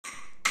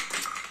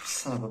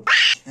Son of a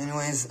bitch.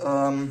 Anyways,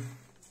 I'm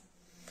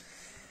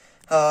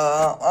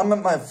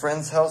at my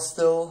friend's house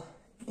still.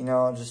 You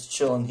know, just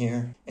chilling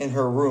here. In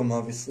her room,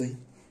 obviously.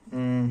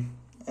 And,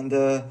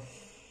 as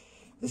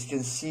you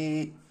can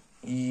see,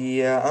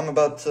 yeah, I'm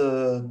about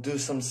to do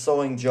some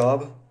sewing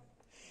job.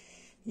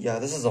 Yeah,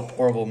 this is a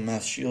horrible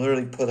mess. She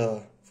literally put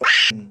a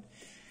fucking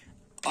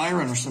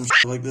iron or some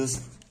shit like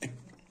this.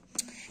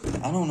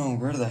 I don't know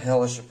where the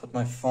hell I should put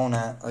my phone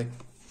at. Like,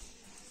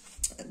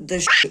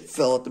 this shit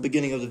fell at the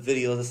beginning of the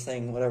video, this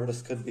thing, whatever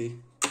this could be.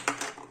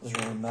 Doesn't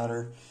really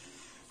matter.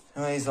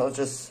 Anyways, I'll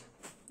just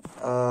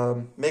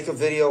make a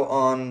video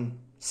on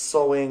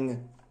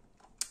sewing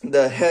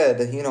the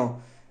head, you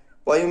know.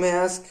 Why, you may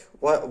ask?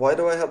 Why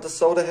do I have to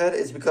sew the head?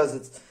 It's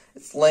because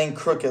it's laying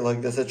crooked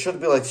like this. It should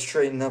be like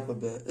straightened up a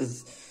bit.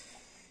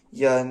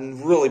 Yeah, and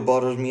it really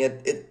bothers me.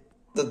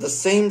 The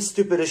same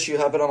stupid issue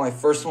happened on my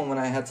first one when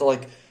I had to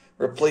like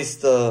replace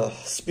the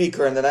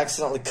speaker and then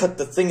accidentally cut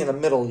the thing in the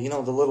middle. You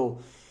know, the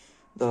little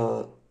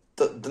the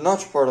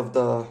notch part of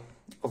the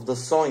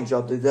sewing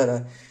job they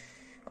did.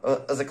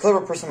 As a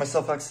clever person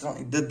myself, I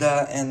accidentally did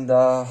that, and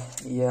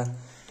yeah.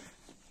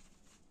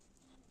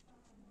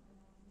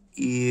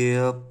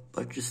 Yep,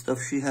 bunch of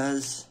stuff she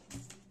has.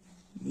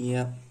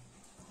 Yep.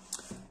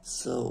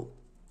 So,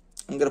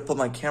 I'm gonna put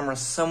my camera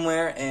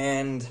somewhere,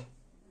 and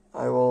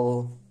I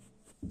will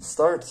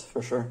start,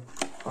 for sure.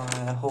 Alright,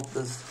 I hope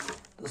this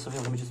okay.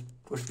 Let me just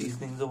push these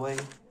things away.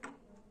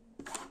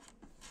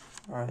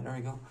 Alright, there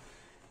we go.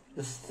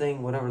 This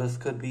thing, whatever this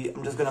could be,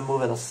 I'm just gonna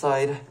move it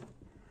aside.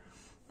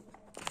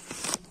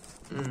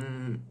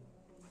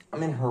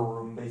 I'm in her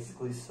room,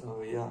 basically,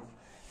 so yeah.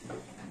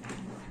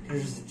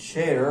 Here's the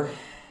chair.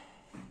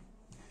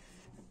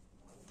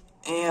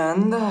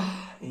 And,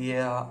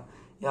 yeah,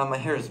 my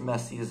hair is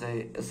messy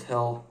as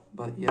hell,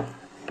 but yeah.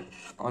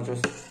 I'll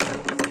just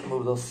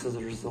move those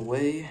scissors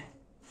away.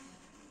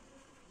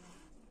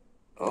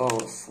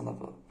 Oh, son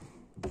of a...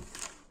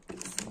 Get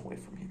this thing away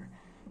from here.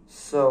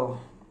 So,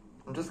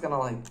 I'm just gonna,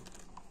 like...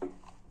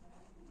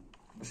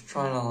 Just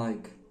trying to,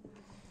 like...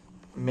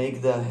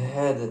 Make the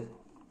head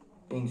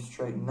being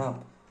straightened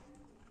up.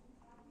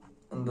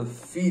 And the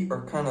feet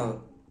are kind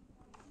of...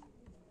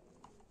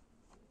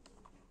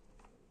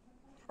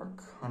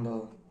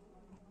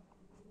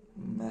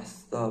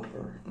 messed up,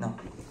 or... No.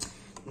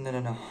 I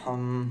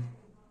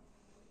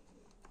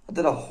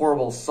did a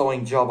horrible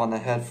sewing job on the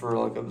head for,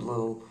 like, a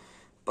little...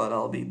 But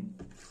I'll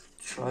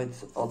try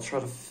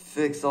to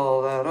fix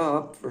all that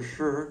up for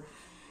sure.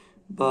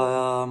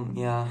 But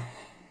yeah,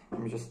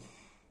 let me just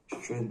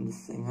straighten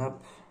this thing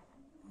up.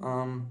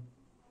 Let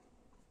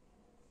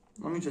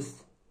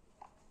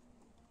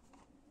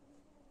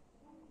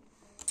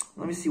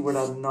me see where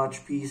that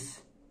notch piece.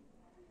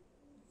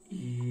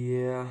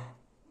 Yeah,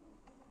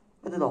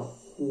 I did a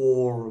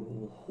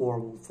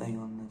horrible thing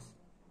on this.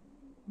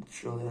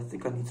 Literally, I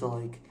think I need to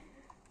like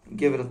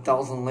give it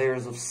 1,000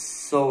 layers of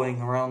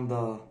sewing around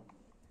the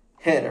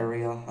head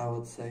area, I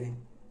would say.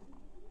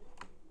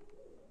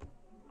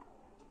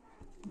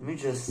 Let me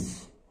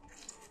just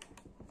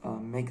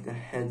make the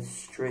head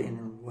straighten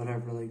or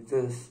whatever like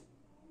this.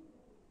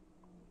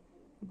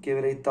 Give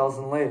it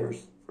 8,000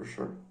 layers for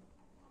sure.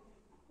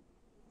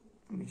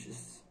 Let me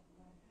just,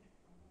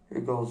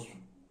 here goes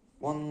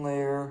one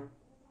layer,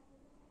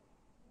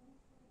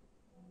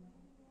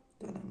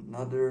 then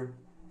another.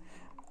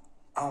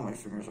 Ow, my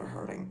fingers are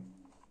hurting.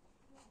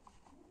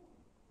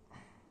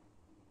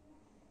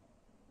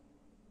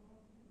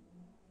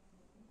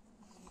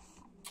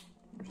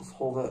 Just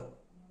hold it.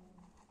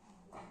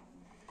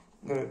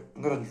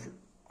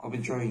 I'll be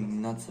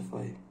driving nuts if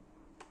I'm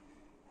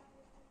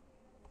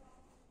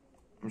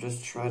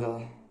just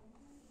trying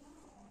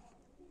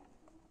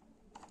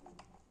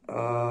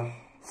to,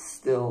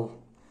 still,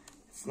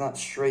 it's not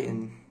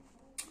straightened.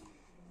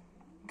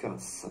 God,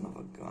 son of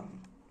a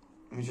gun.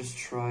 Let me just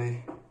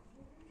try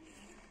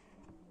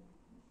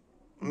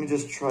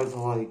to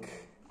like,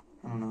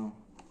 I don't know,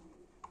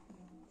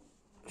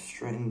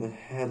 straighten the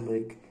head.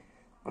 Like,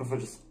 what if I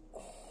just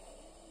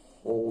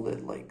hold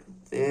it like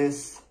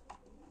this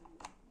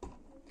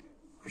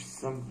or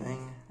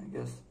something, I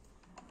guess.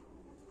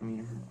 I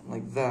mean,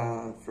 like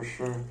that for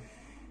sure.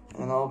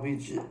 And I'll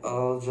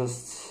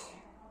just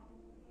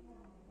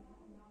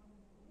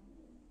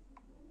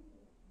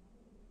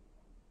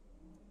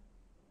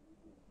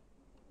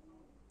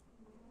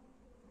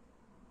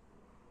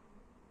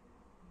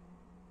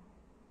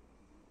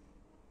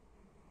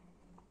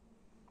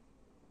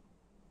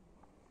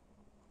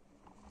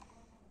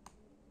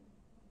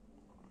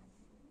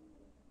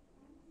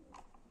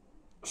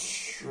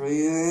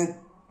straighten it.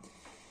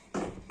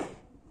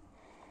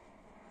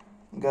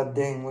 God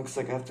dang, looks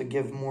like I have to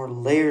give more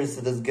layers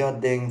to this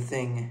god dang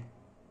thing.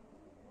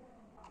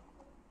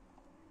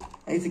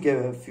 I need to give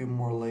it a few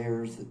more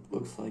layers, it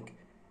looks like.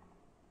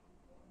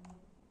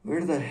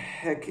 Where the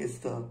heck is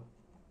the...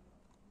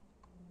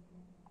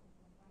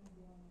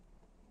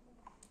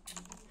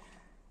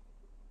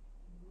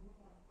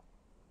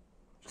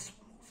 Just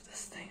move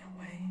this thing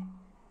away.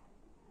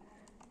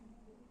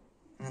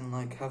 And then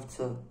like have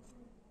to...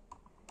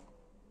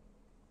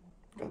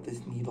 God but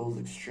this needle is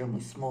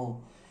extremely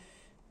small.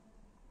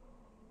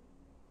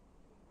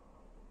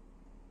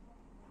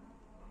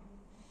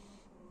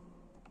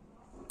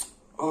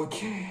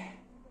 Okay.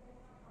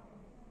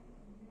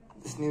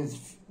 This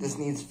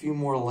needs a few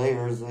more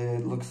layers,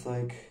 it looks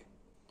like.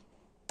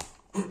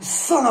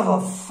 Son of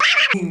a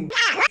f***ing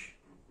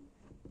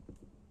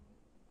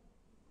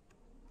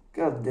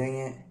God dang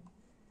it.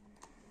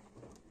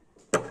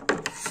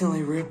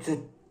 Silly ripped it.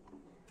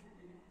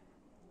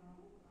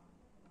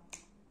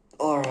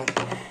 Alright.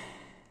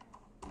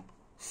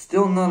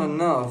 Still not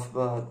enough,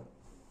 but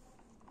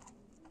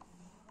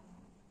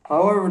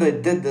however they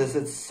did this,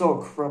 it's so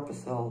crap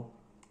as hell.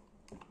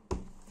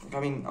 I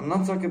mean, I'm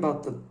not talking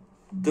about the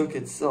duck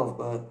itself,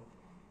 but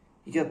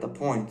you get the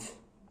point.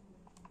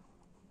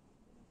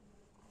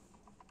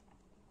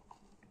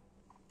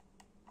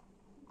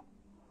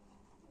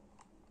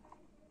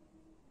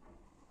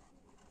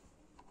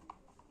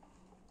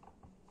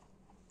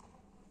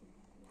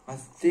 I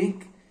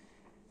think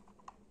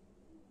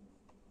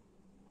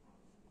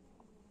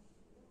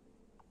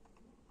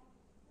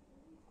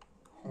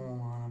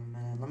hold on a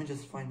minute, let me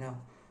just find out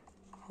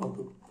how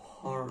the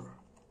part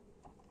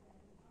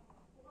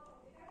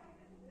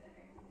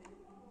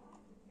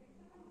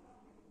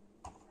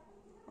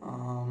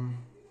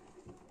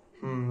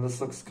this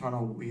looks kind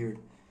of weird.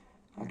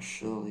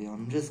 Actually,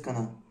 I'm just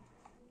gonna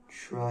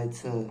try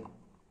to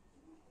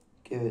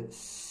give it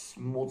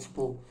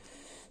multiple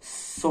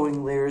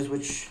sewing layers,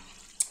 which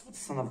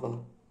son of a...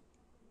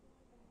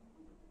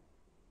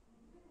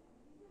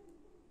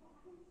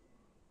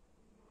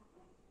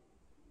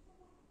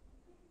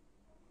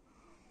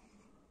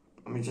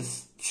 Let me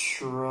just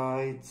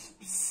try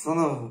to... Son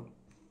of a...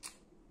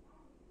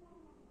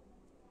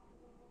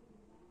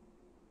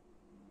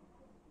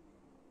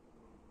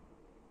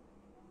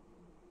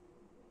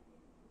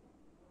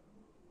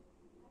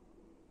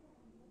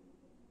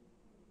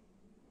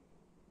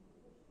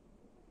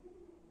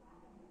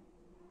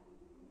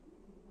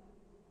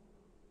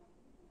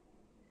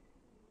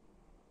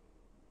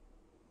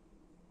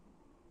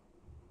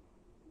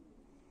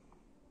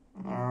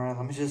 Alright,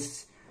 let me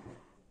just...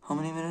 How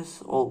many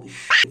minutes? Holy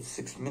shit,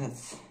 6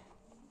 minutes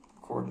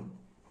recorded.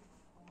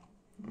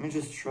 Let me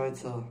just try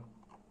to...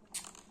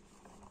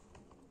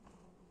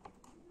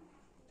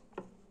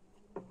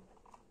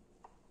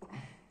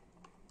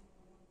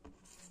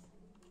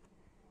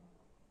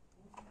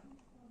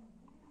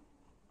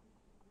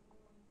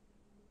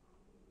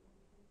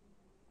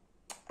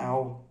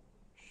 Ow.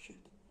 Shit.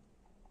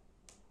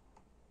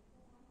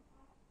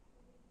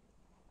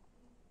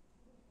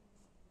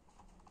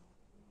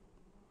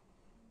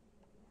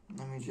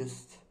 Let me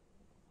just...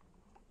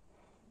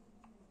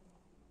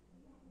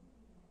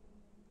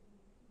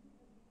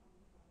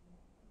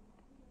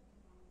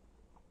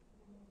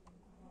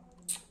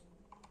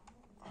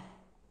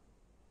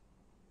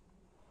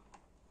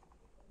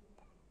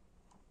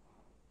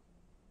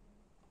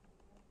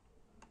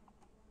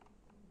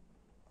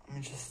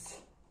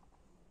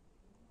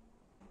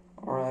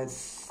 Alright,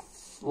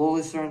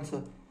 slowly starting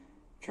to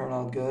turn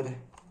out good.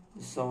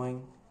 The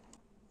sewing.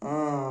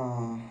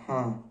 Alright,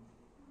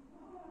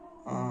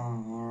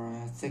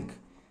 I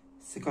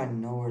think I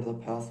know where the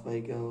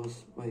pathway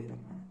goes. Wait a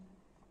minute.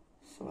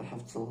 So I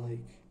have to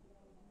like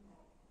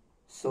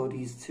sew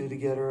these two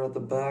together at the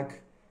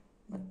back.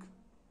 Like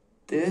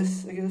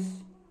this, I guess.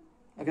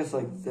 I guess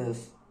like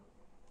this.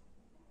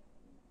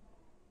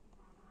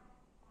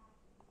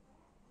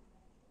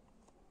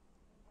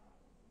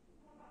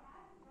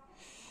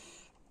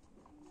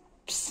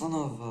 Son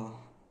of a...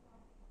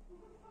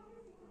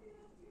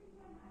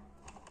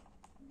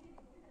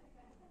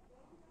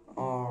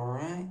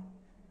 Alright.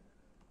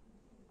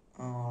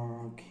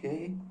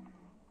 Okay.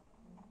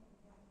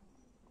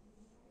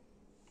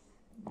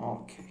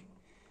 Okay.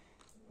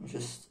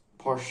 Just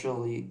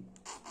partially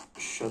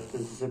shut the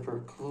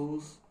zipper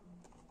close.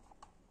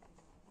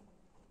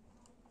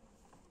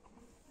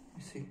 Let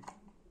me see.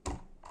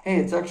 Hey,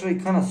 it's actually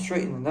kind of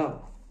straightened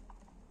up.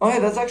 Oh, hey,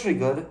 that's actually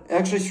good. It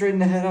actually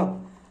straightened the head up.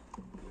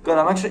 Good,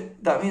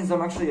 that means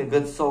I'm actually a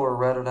good sewer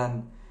rather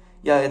than,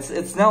 yeah,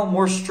 it's now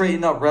more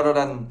straightened up rather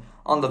than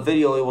on the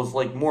video it was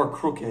like more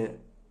crooked.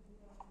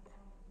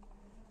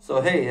 So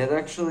hey, it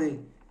actually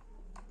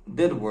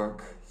did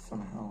work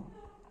somehow.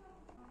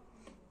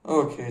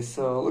 Okay,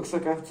 so it looks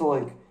like I have to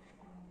like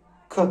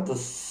cut the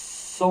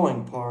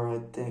sewing part, I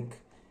think.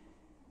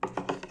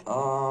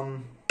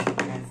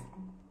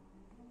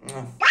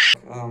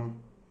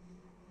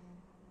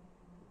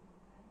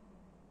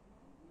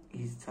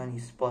 These tiny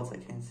spots I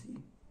can't see.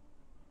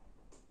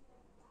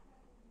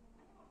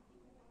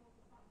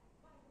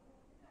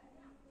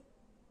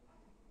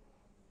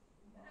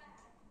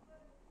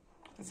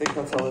 I think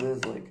that's all it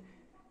is, like,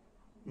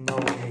 no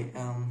way,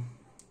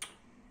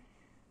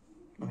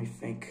 let me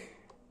think.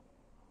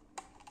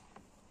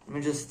 Let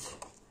me just,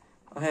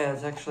 okay,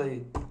 it's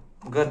actually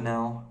good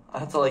now. I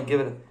have to like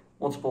give it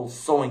multiple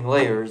sewing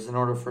layers in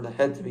order for the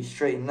head to be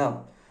straightened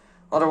up.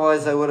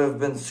 Otherwise I would have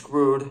been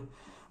screwed.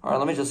 Alright,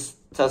 let me just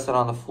test it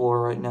on the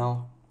floor right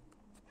now.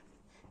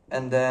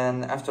 And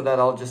then after that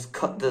I'll just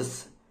cut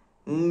this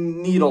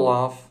needle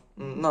off.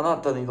 No,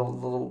 not the needle,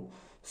 the little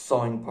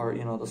sewing part,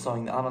 you know, the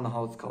sewing, I don't know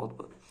how it's called,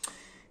 but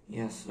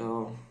yeah,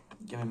 so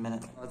give me a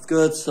minute. That's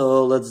good,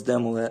 so let's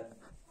demo it.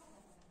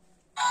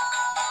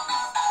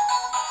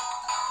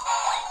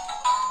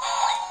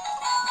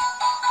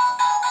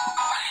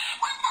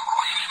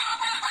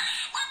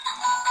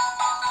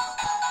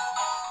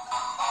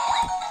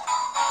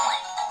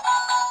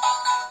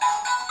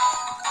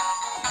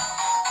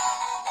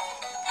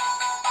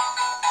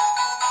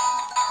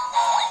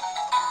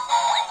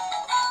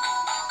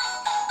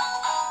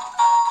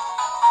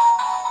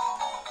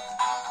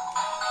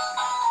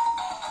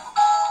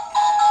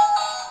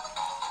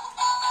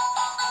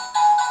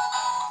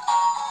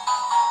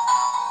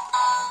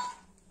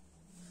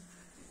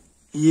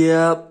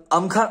 Yeah,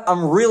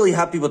 I'm really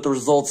happy with the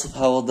results of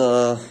how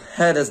the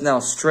head is now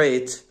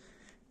straight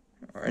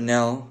right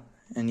now,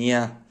 and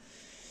yeah.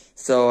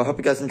 So I hope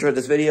you guys enjoyed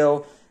this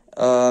video.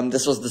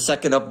 This was the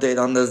second update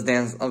on this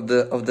dance of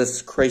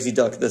this crazy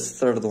duck, this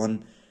third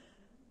one.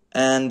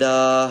 And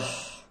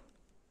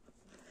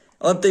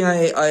one thing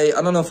I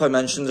don't know if I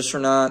mentioned this or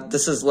not.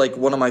 This is like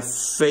one of my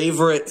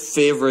favorite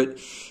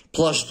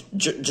plush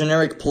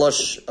generic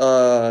plush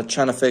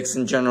China Fix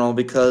in general,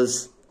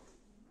 because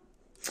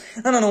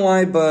I don't know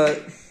why,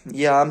 but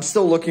yeah, I'm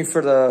still looking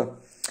for the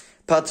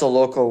Pazzo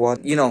Loco one.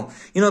 You know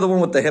the one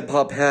with the hip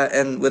hop hat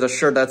and with a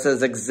shirt that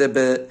says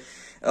Exhibit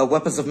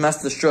Weapons of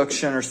Mass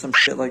Destruction or some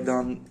shit like that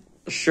on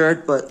the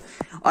shirt. But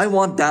I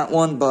want that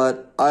one,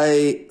 but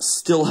I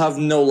still have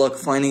no luck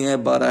finding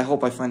it. But I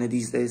hope I find it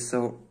these days.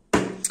 So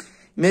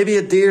maybe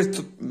a day or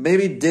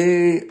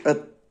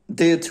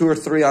two or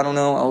three. I don't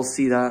know. I'll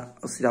see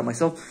that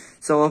myself.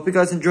 So I hope you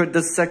guys enjoyed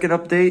this second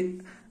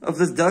update of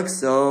this duck.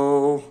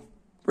 So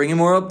bringing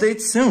more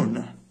updates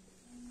soon.